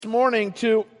This morning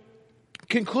to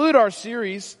conclude our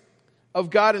series of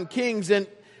God and Kings, and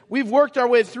we've worked our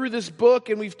way through this book,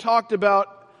 and we've talked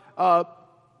about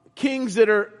kings that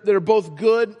are both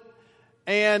good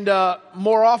and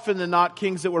more often than not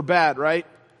kings that were bad, right?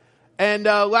 And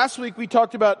last week we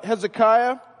talked about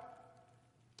Hezekiah,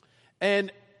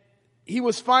 and he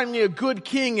was finally a good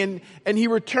king, and he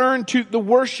returned to the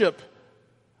worship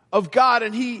of God,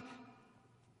 and he,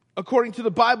 according to the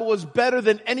Bible, was better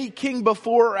than any king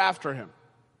before or after him.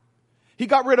 He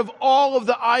got rid of all of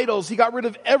the idols. He got rid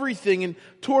of everything and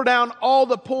tore down all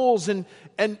the poles and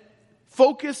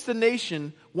focused the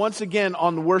nation once again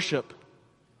on the worship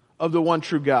of the one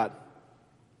true God.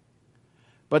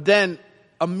 But then,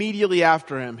 immediately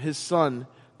after him, his son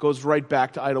goes right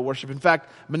back to idol worship. In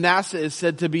fact, Manasseh is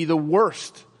said to be the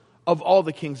worst of all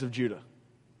the kings of Judah.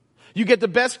 You get the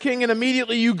best king and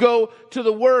immediately you go to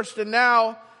the worst, and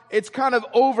now it's kind of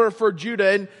over for Judah.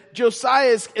 And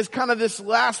Josiah is kind of this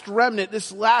last remnant,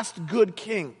 this last good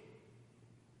king.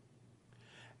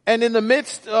 And in the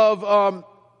midst of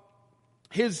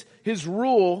his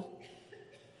rule,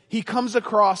 he comes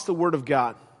across the Word of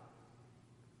God.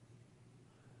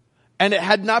 And it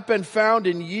had not been found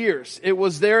in years. It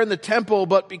was there in the temple,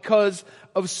 but because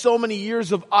of so many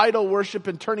years of idol worship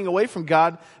and turning away from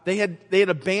God, they had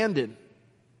abandoned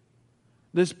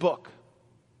this book.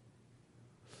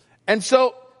 And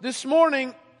so this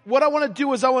morning, what I want to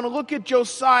do is I want to look at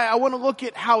Josiah. I want to look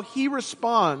at how he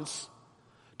responds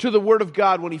to the Word of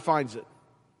God when he finds it.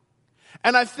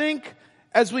 And I think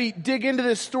as we dig into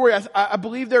this story, I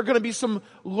believe there are going to be some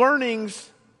learnings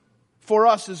for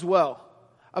us as well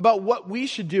about what we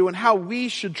should do and how we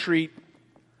should treat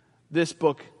this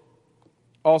book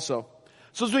also.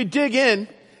 So as we dig in,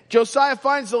 Josiah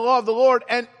finds the law of the Lord,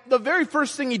 and the very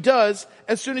first thing he does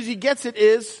as soon as he gets it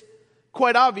is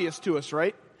quite obvious to us,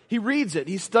 right? He reads it.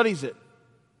 He studies it.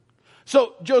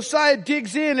 So Josiah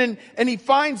digs in and he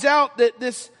finds out that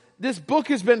this book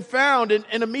has been found, and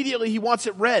immediately he wants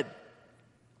it read.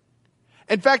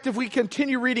 In fact, if we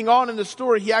continue reading on in the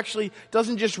story, he actually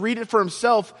doesn't just read it for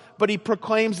himself, but he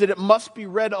proclaims that it must be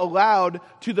read aloud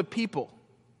to the people.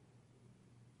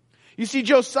 You see,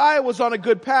 Josiah was on a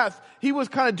good path. He was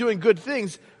kind of doing good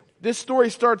things. This story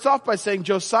starts off by saying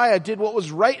Josiah did what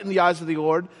was right in the eyes of the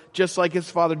Lord, just like his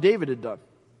father David had done.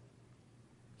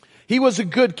 He was a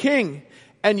good king,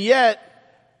 and yet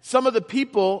some of the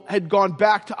people had gone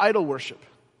back to idol worship.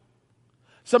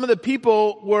 Some of the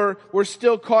people were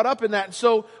still caught up in that. And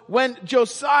so when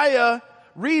Josiah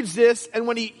reads this, and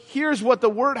when he hears what the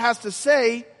word has to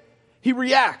say, he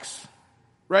reacts,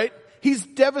 right? He's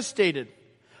devastated.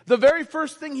 The very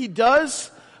first thing he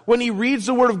does when he reads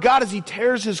the word of God is he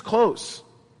tears his clothes.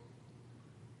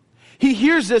 He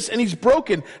hears this and he's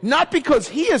broken, not because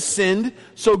he has sinned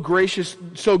so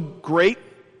great,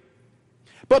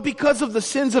 but because of the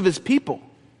sins of his people.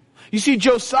 You see,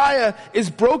 Josiah is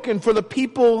broken for the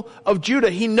people of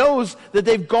Judah. He knows that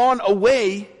they've gone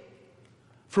away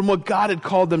from what God had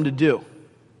called them to do.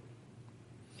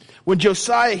 When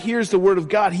Josiah hears the word of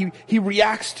God, he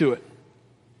reacts to it.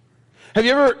 Have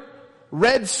you ever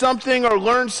read something or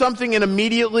learned something and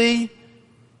immediately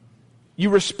you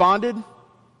responded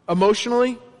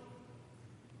emotionally?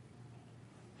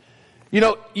 You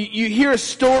know, you hear a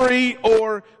story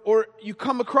or you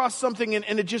come across something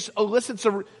and it just elicits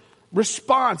a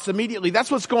response immediately. That's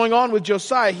what's going on with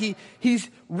Josiah. He's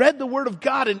read the word of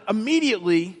God and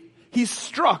immediately he's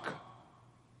struck.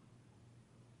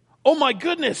 Oh my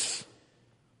goodness.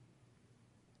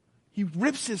 He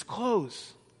rips his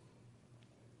clothes.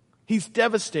 He's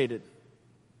devastated.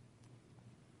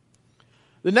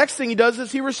 The next thing he does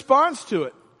is he responds to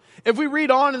it. If we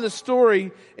read on in the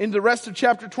story in the rest of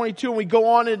chapter 22 and we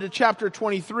go on into chapter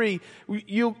 23,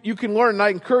 you can learn, and I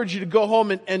encourage you to go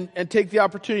home and take the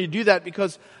opportunity to do that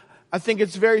because I think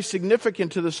it's very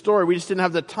significant to the story. We just didn't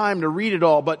have the time to read it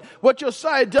all. But what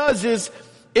Josiah does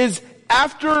is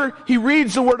after he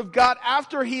reads the word of God,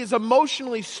 after he is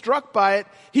emotionally struck by it,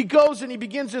 he goes and he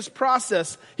begins this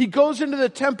process. He goes into the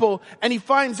temple and he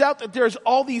finds out that there's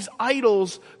all these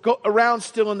idols around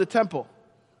still in the temple.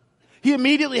 He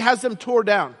immediately has them tore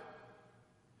down.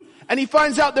 And he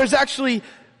finds out there's actually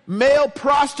male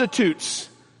prostitutes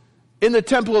in the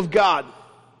temple of God.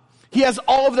 He has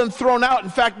all of them thrown out. In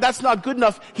fact, that's not good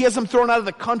enough. He has them thrown out of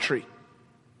the country.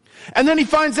 And then he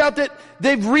finds out that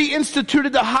they've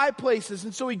reinstituted the high places.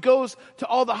 And so he goes to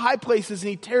all the high places and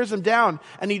he tears them down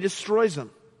and he destroys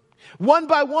them. One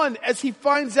by one, as he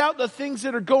finds out the things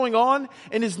that are going on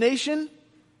in his nation,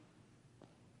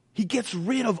 he gets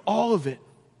rid of all of it.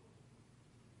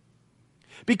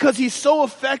 Because he's so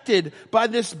affected by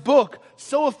this book,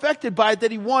 so affected by it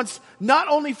that he wants not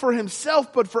only for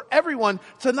himself, but for everyone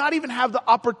to not even have the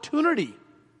opportunity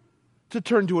to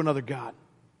turn to another God.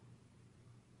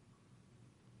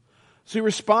 So he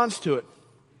responds to it.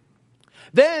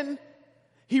 Then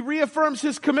he reaffirms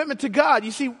his commitment to God.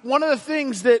 You see, one of the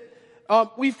things that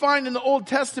we find in the Old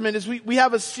Testament is we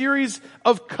have a series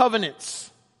of covenants.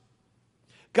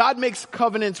 God makes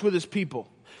covenants with his people.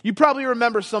 You probably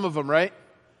remember some of them, right?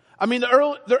 I mean,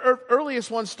 the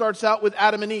earliest one starts out with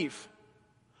Adam and Eve.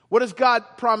 What does God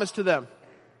promise to them?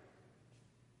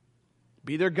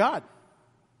 Be their God,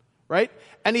 right?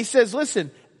 And he says,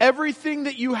 listen, everything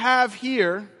that you have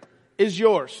here is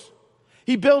yours.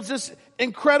 He builds this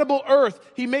incredible earth.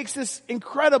 He makes this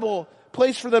incredible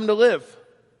place for them to live.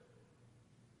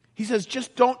 He says,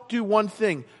 just don't do one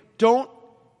thing. Don't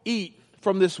eat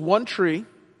from this one tree.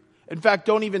 In fact,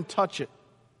 don't even touch it,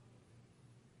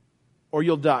 or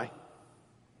you'll die.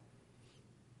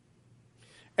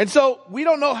 And so we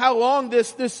don't know how long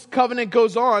this covenant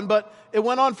goes on, but it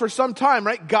went on for some time,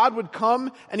 right? God would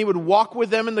come and he would walk with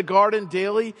them in the garden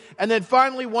daily. And then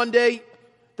finally one day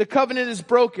the covenant is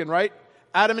broken, right?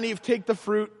 Adam and Eve take the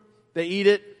fruit, they eat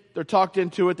it, they're talked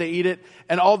into it, they eat it.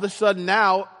 And all of a sudden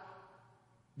now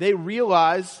they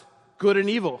realize good and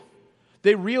evil.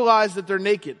 They realize that they're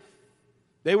naked.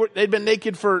 They'd been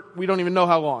naked for we don't even know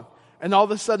how long. And all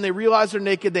of a sudden they realize they're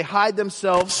naked, they hide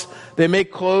themselves, they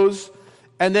make clothes.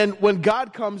 And then when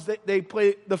God comes, they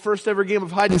play the first ever game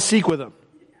of hide and seek with him.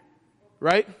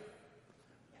 Right?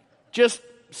 Just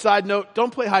side note,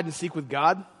 don't play hide and seek with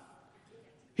God.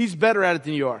 He's better at it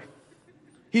than you are.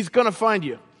 He's going to find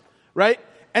you. Right?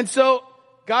 And so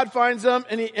God finds them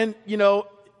and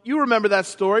you remember that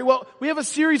story. Well, we have a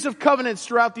series of covenants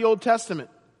throughout the Old Testament.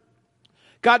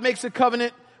 God makes a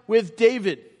covenant with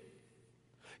David.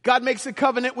 God makes a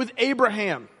covenant with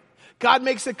Abraham. God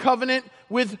makes a covenant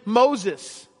with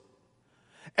Moses.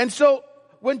 And so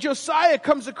when Josiah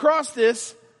comes across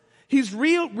this, he's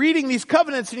reading these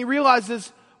covenants and he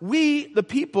realizes we, the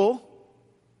people,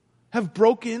 have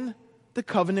broken the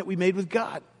covenant we made with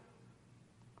God.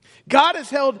 God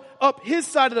has held up his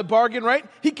side of the bargain, right?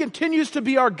 He continues to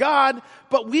be our God,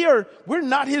 but we're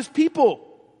not his people.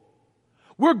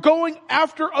 We're going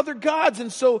after other gods.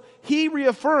 And so he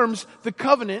reaffirms the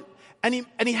covenant and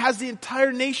he has the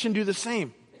entire nation do the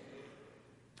same.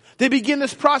 They begin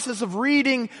this process of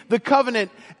reading the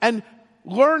covenant and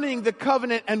learning the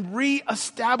covenant and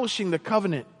reestablishing the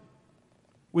covenant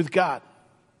with God.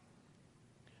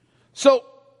 So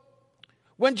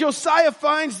when Josiah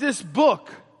finds this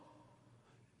book,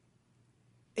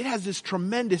 it has this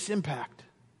tremendous impact.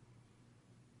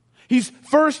 He's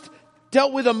first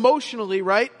dealt with emotionally,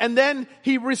 right? And then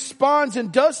he responds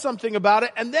and does something about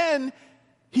it. And then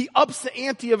he ups the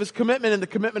ante of his commitment and the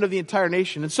commitment of the entire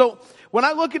nation. And so when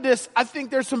I look at this, I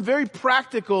think there's some very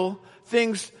practical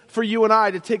things for you and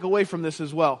I to take away from this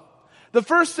as well. The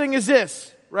first thing is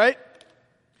this, right?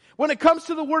 When it comes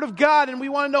to the Word of God and we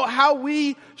want to know how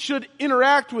we should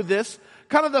interact with this,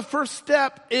 kind of the first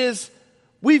step is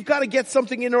we've got to get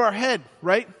something into our head,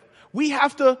 right? We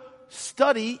have to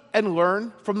study and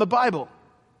learn from the Bible.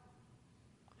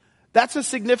 That's a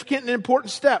significant and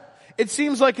important step. It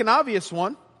seems like an obvious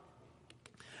one,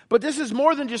 but this is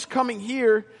more than just coming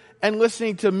here and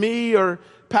listening to me or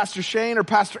Pastor Shane or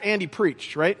Pastor Andy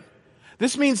preach, right?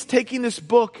 This means taking this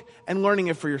book and learning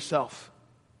it for yourself.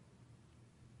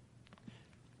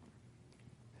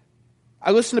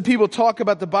 I listen to people talk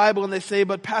about the Bible and they say,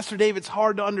 but Pastor Dave, it's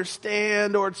hard to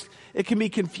understand or it can be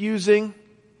confusing.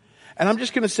 And I'm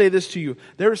just going to say this to you.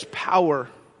 There's power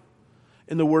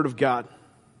in the Word of God.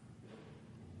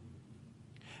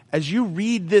 As you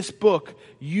read this book,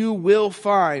 you will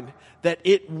find that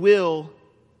it will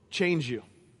change you.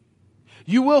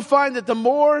 You will find that the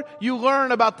more you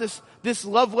learn about this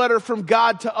love letter from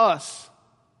God to us,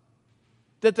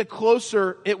 that the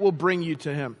closer it will bring you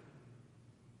to Him.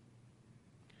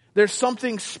 There's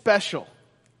something special.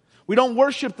 We don't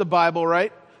worship the Bible,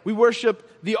 right? We worship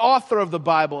the author of the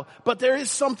Bible. But there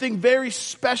is something very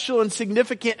special and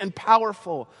significant and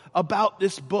powerful about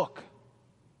this book.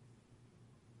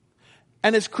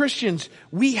 And as Christians,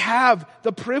 we have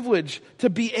the privilege to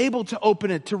be able to open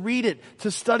it, to read it,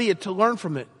 to study it, to learn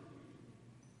from it.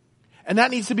 And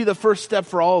that needs to be the first step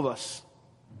for all of us.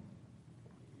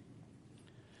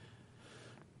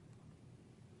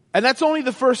 And that's only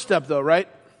the first step though, right?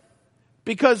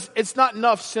 Because it's not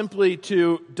enough simply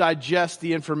to digest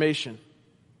the information,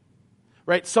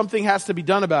 right? Something has to be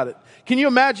done about it. Can you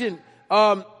imagine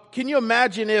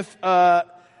if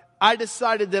I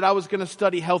decided that I was going to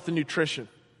study health and nutrition?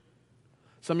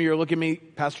 Some of you are looking at me,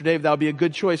 Pastor Dave, that would be a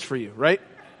good choice for you, right?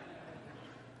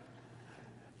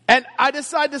 And I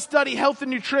decided to study health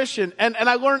and nutrition, and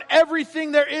I learned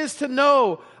everything there is to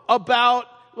know about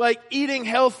like eating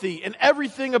healthy and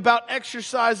everything about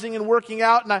exercising and working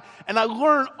out, and I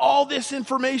learned all this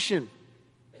information,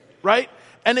 right?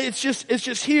 And it's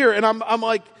just here, and I'm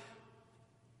like,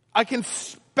 I can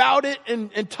spout it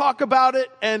and talk about it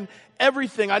and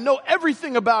everything. I know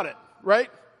everything about it, right?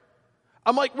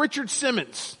 I'm like Richard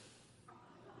Simmons.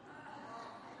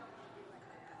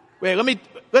 Wait,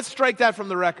 let's strike that from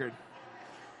the record.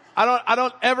 I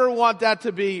don't ever want that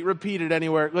to be repeated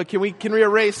anywhere. Look, can we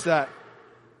erase that?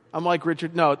 I'm like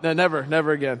Richard. No,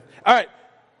 never again. All right.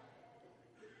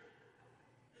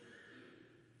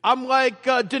 I'm like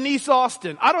Denise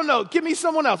Austin. I don't know. Give me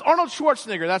someone else. Arnold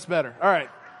Schwarzenegger. That's better. All right.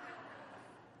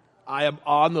 I am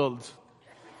Arnold.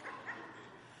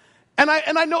 And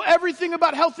I know everything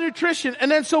about health and nutrition.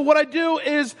 And then so what I do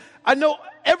is I know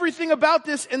everything about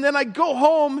this, and then I go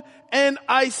home and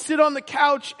I sit on the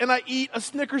couch and I eat a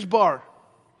Snickers bar.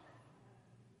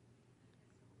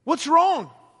 What's wrong?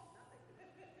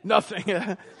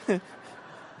 Nothing.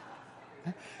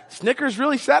 Snickers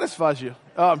really satisfies you.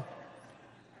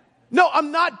 No,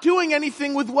 I'm not doing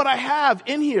anything with what I have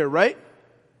in here, right?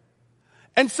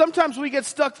 And sometimes we get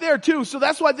stuck there too. So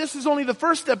that's why this is only the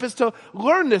first step, is to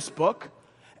learn this book.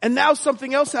 And now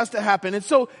something else has to happen. And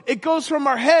so it goes from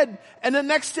our head, and the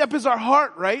next step is our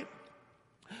heart, right?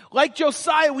 Like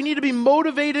Josiah, we need to be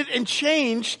motivated and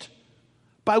changed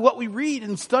by what we read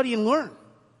and study and learn.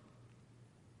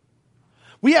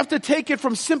 We have to take it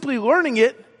from simply learning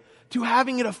it to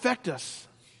having it affect us.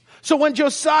 So when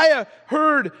Josiah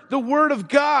heard the word of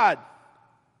God,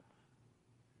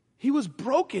 he was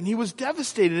broken. He was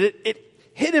devastated.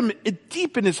 It hit him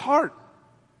deep in his heart.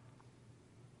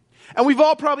 And we've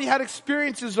all probably had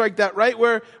experiences like that, right?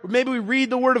 Where maybe we read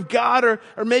the word of God, or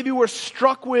maybe we're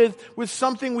struck with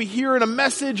something we hear in a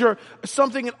message or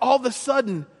something, and all of a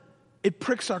sudden it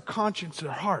pricks our conscience and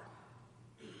our heart.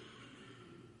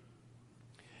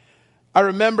 I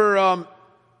remember,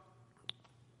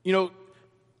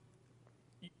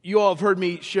 you all have heard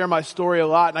me share my story a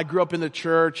lot, and I grew up in the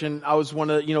church, and I was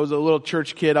was a little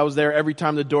church kid. I was there every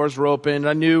time the doors were open.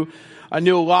 I knew a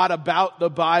lot about the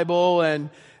Bible, and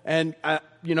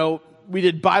we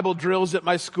did Bible drills at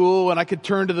my school, and I could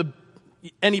turn to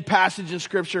any passage in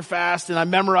Scripture fast, and I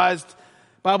memorized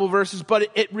Bible verses, but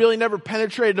it really never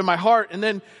penetrated to my heart. And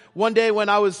then one day when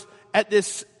I was at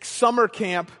this summer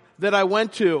camp that I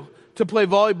went to play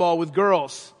volleyball with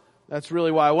girls, that's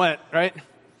really why I went, right?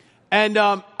 And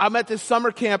I'm at this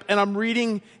summer camp, and I'm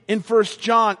reading in 1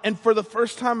 John, and for the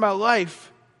first time in my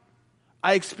life,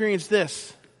 I experienced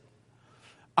this.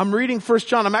 I'm reading 1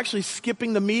 John. I'm actually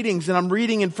skipping the meetings, and I'm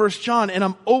reading in 1 John, and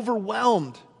I'm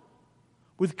overwhelmed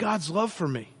with God's love for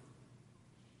me.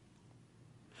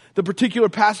 The particular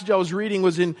passage I was reading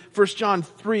was in 1 John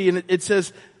 3, and it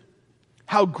says,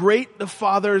 how great the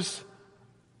Father's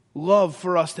love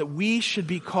for us, that we should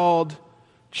be called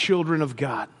children of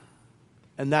God.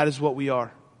 And that is what we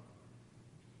are.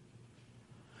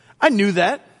 I knew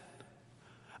that.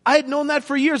 I had known that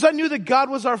for years. I knew that God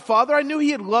was our Father. I knew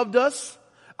He had loved us.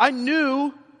 I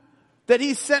knew that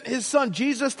He sent His Son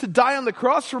Jesus to die on the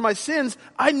cross for my sins.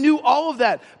 I knew all of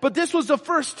that. But this was the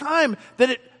first time that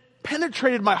it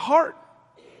penetrated my heart.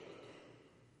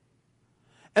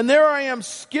 And there I am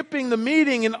skipping the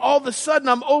meeting, and all of a sudden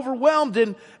I'm overwhelmed,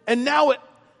 and now it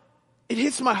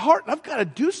hits my heart, and I've got to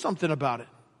do something about it.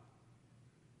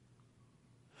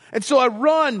 And so I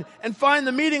run and find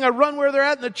the meeting. I run where they're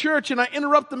at in the church, and I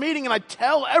interrupt the meeting, and I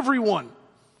tell everyone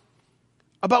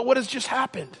about what has just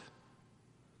happened.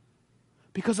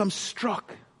 Because I'm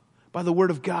struck by the Word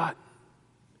of God.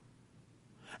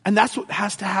 And that's what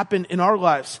has to happen in our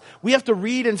lives. We have to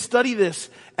read and study this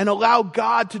and allow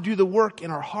God to do the work in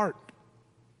our heart.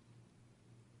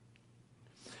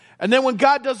 And then when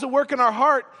God does the work in our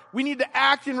heart, we need to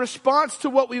act in response to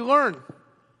what we learn.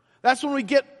 That's when we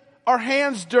get our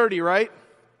hands dirty, right?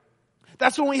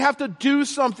 That's when we have to do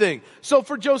something. So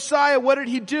for Josiah, what did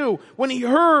he do? When he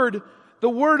heard the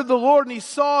word of the Lord and he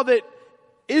saw that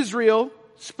Israel,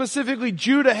 specifically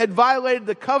Judah, had violated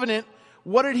the covenant,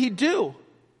 what did he do?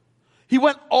 He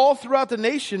went all throughout the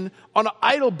nation on an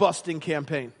idol-busting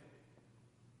campaign.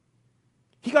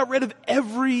 He got rid of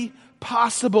every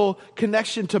possible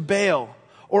connection to Baal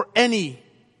or any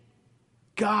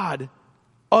God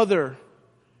other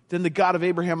than the God of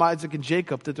Abraham, Isaac, and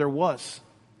Jacob that there was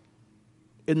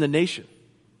in the nation.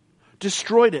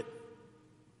 Destroyed it.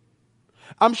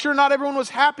 I'm sure not everyone was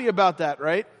happy about that,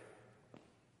 right?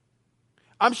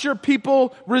 I'm sure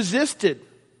people resisted.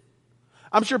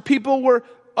 I'm sure people were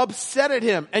upset at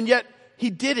him, and yet he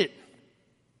did it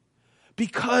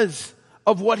because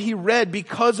of what he read,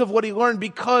 because of what he learned,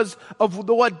 because of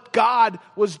what God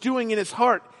was doing in his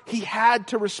heart. He had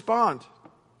to respond.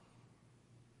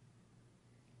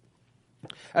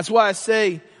 That's why I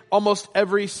say almost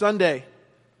every Sunday,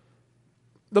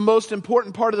 the most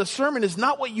important part of the sermon is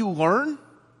not what you learn.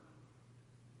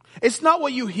 It's not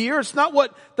what you hear. It's not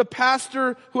what the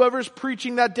pastor, whoever's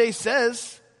preaching that day,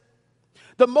 says.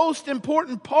 The most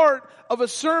important part of a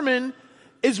sermon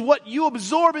is what you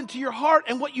absorb into your heart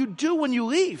and what you do when you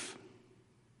leave.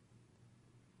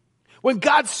 When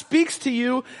God speaks to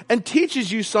you and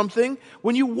teaches you something,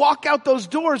 when you walk out those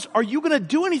doors, are you going to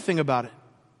do anything about it?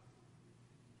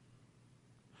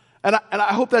 And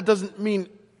I hope that doesn't mean,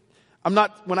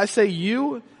 when I say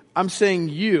you, I'm saying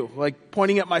you, like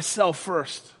pointing at myself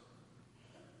first.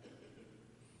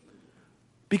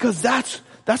 Because that's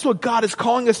what God is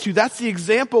calling us to. That's the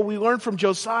example we learned from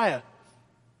Josiah.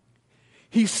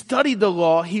 He studied the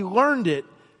law, he learned it,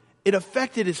 it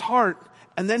affected his heart,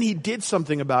 and then he did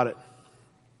something about it.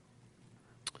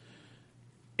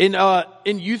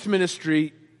 In youth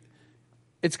ministry,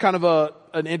 it's kind of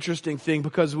an interesting thing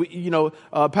because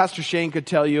Pastor Shane could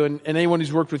tell you, and anyone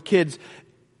who's worked with kids,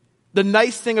 the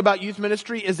nice thing about youth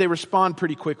ministry is they respond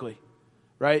pretty quickly,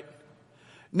 right?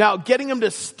 Now, getting them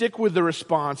to stick with the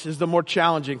response is the more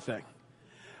challenging thing.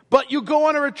 But you go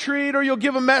on a retreat or you'll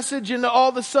give a message and all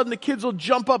of a sudden the kids will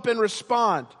jump up and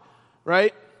respond,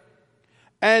 right?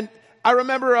 And I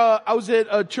remember I was at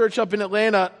a church up in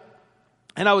Atlanta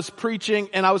and I was preaching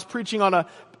on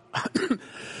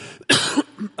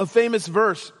a famous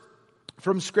verse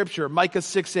from Scripture, Micah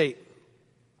 6:8.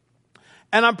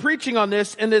 And I'm preaching on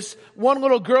this, and this one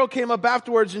little girl came up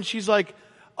afterwards and she's like,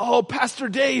 "Oh, Pastor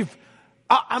Dave,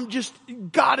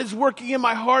 God is working in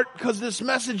my heart because this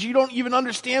message, you don't even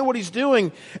understand what he's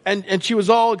doing." And she was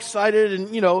all excited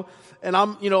and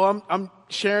I'm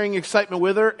sharing excitement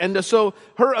with her. And so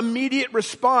her immediate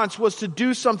response was to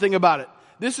do something about it.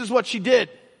 This is what she did.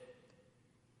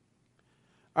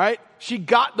 All right. She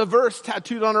got the verse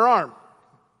tattooed on her arm.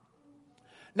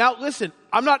 Now listen,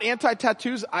 I'm not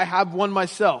anti-tattoos. I have one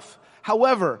myself.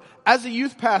 However, as a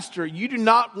youth pastor, you do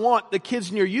not want the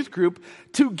kids in your youth group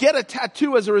to get a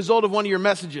tattoo as a result of one of your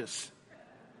messages.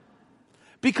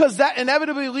 Because that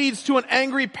inevitably leads to an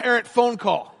angry parent phone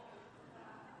call.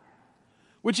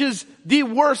 Which is the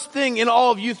worst thing in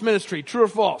all of youth ministry, true or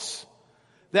false?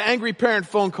 The angry parent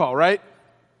phone call, right?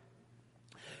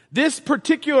 This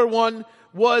particular one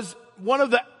was one of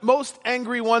the most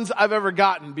angry ones I've ever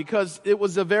gotten because it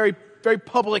was a very, very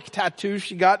public tattoo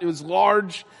she got. It was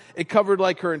large. It covered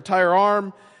like her entire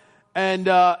arm. And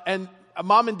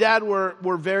mom and dad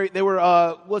were very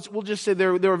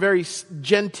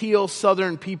genteel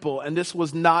Southern people. And this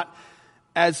was not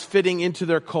as fitting into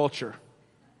their culture,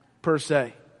 per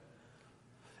se.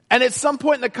 And at some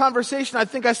point in the conversation, I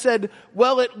think I said,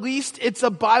 "Well, at least it's a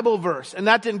Bible verse." And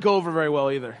that didn't go over very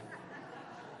well either.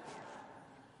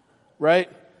 Right?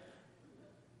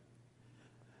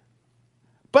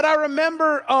 But I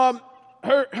remember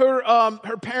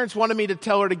her parents wanted me to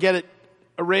tell her to get it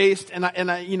erased, and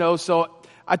I so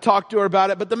I talked to her about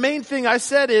it. But the main thing I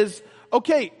said is,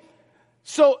 okay,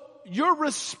 so your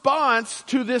response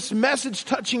to this message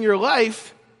touching your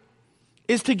life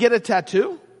is to get a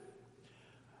tattoo.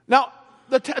 Now,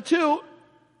 the tattoo,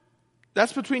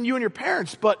 that's between you and your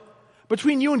parents, but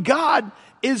between you and God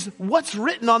is what's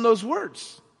written on those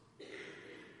words.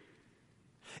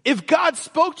 If God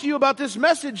spoke to you about this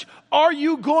message, are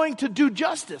you going to do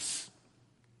justice?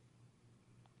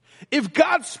 If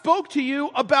God spoke to you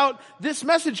about this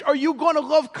message, are you going to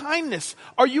love kindness?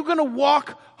 Are you going to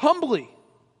walk humbly?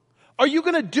 Are you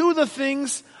going to do the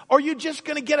things, or are you just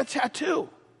going to get a tattoo?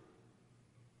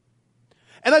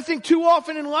 And I think too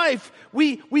often in life,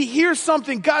 we hear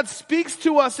something, God speaks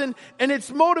to us, and it's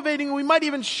motivating, and we might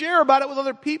even share about it with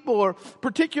other people, or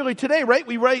particularly today, right?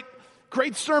 We write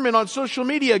great sermon on social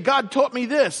media. God taught me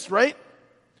this, right?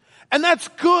 And that's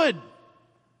good.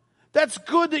 That's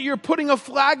good that you're putting a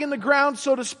flag in the ground,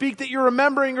 so to speak, that you're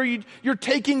remembering or you're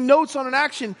taking notes on an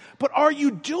action. But are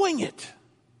you doing it?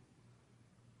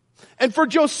 And for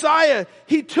Josiah,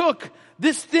 he took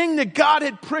this thing that God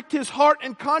had pricked his heart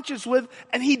and conscience with,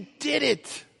 and he did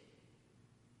it.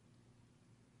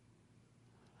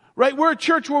 Right? We're a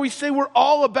church where we say we're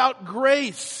all about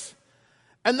grace.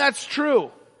 And that's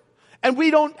true. And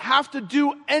we don't have to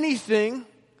do anything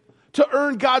to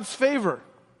earn God's favor.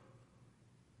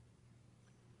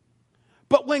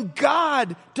 But when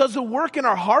God does a work in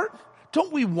our heart,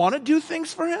 don't we want to do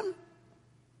things for Him?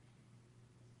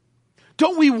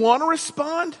 Don't we want to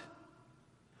respond?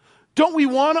 Don't we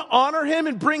want to honor him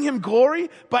and bring him glory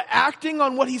by acting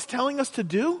on what he's telling us to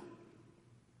do?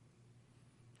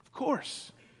 Of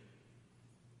course.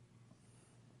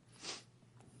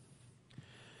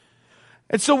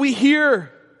 And so we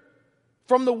hear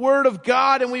from the Word of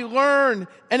God and we learn,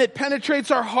 and it penetrates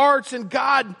our hearts, and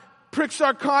God pricks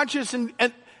our conscience, and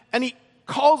he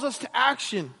calls us to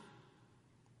action.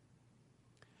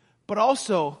 But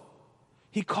also,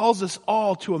 he calls us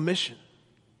all to a mission.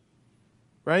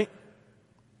 Right?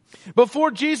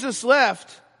 Before Jesus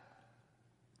left,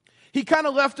 he kind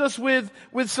of left us with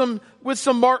some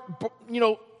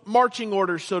marching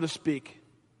orders, so to speak.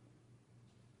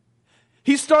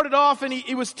 He started off and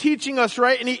he was teaching us,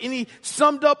 right? And he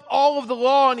summed up all of the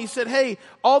law, and he said, hey,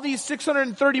 all these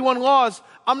 631 laws,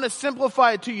 I'm going to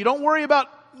simplify it to you. Don't worry about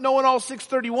knowing all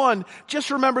 631.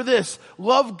 Just remember this: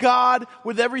 love God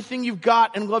with everything you've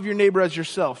got and love your neighbor as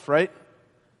yourself, right?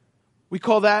 We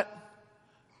call that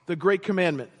the Great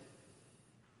Commandment.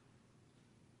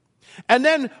 And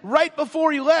then right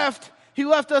before he left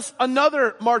us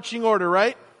another marching order,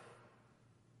 right?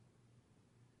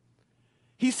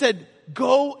 He said,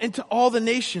 go into all the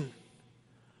nation,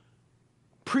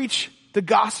 preach the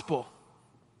gospel,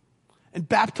 and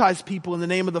baptize people in the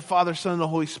name of the Father, Son, and the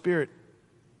Holy Spirit.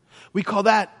 We call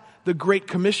that the Great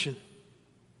Commission.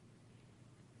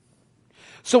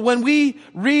 So when we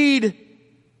read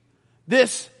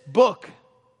this book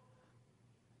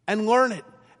and learn it,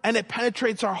 and it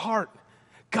penetrates our heart,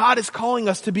 God is calling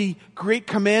us to be Great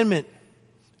Commandment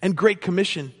and Great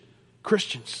Commission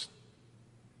Christians.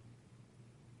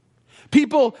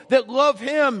 People that love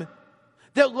him,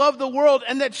 that love the world,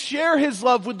 and that share his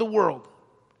love with the world.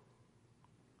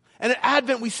 And at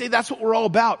Advent, we say that's what we're all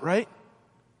about, right?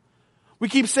 We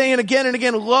keep saying again and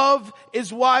again, love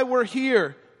is why we're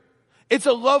here. It's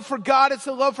a love for God, it's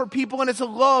a love for people, and it's a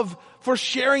love for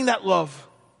sharing that love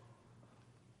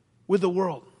with the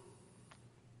world.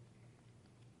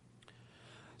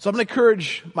 So I'm going to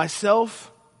encourage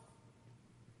myself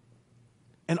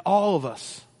and all of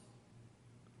us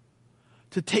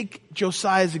to take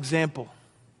Josiah's example,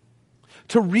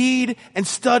 to read and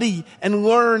study and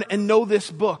learn and know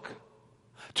this book,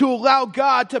 to allow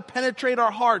God to penetrate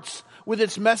our hearts with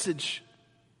its message,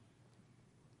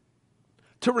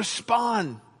 to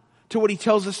respond to what he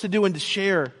tells us to do, and to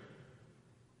share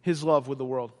his love with the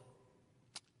world.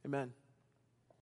 Amen.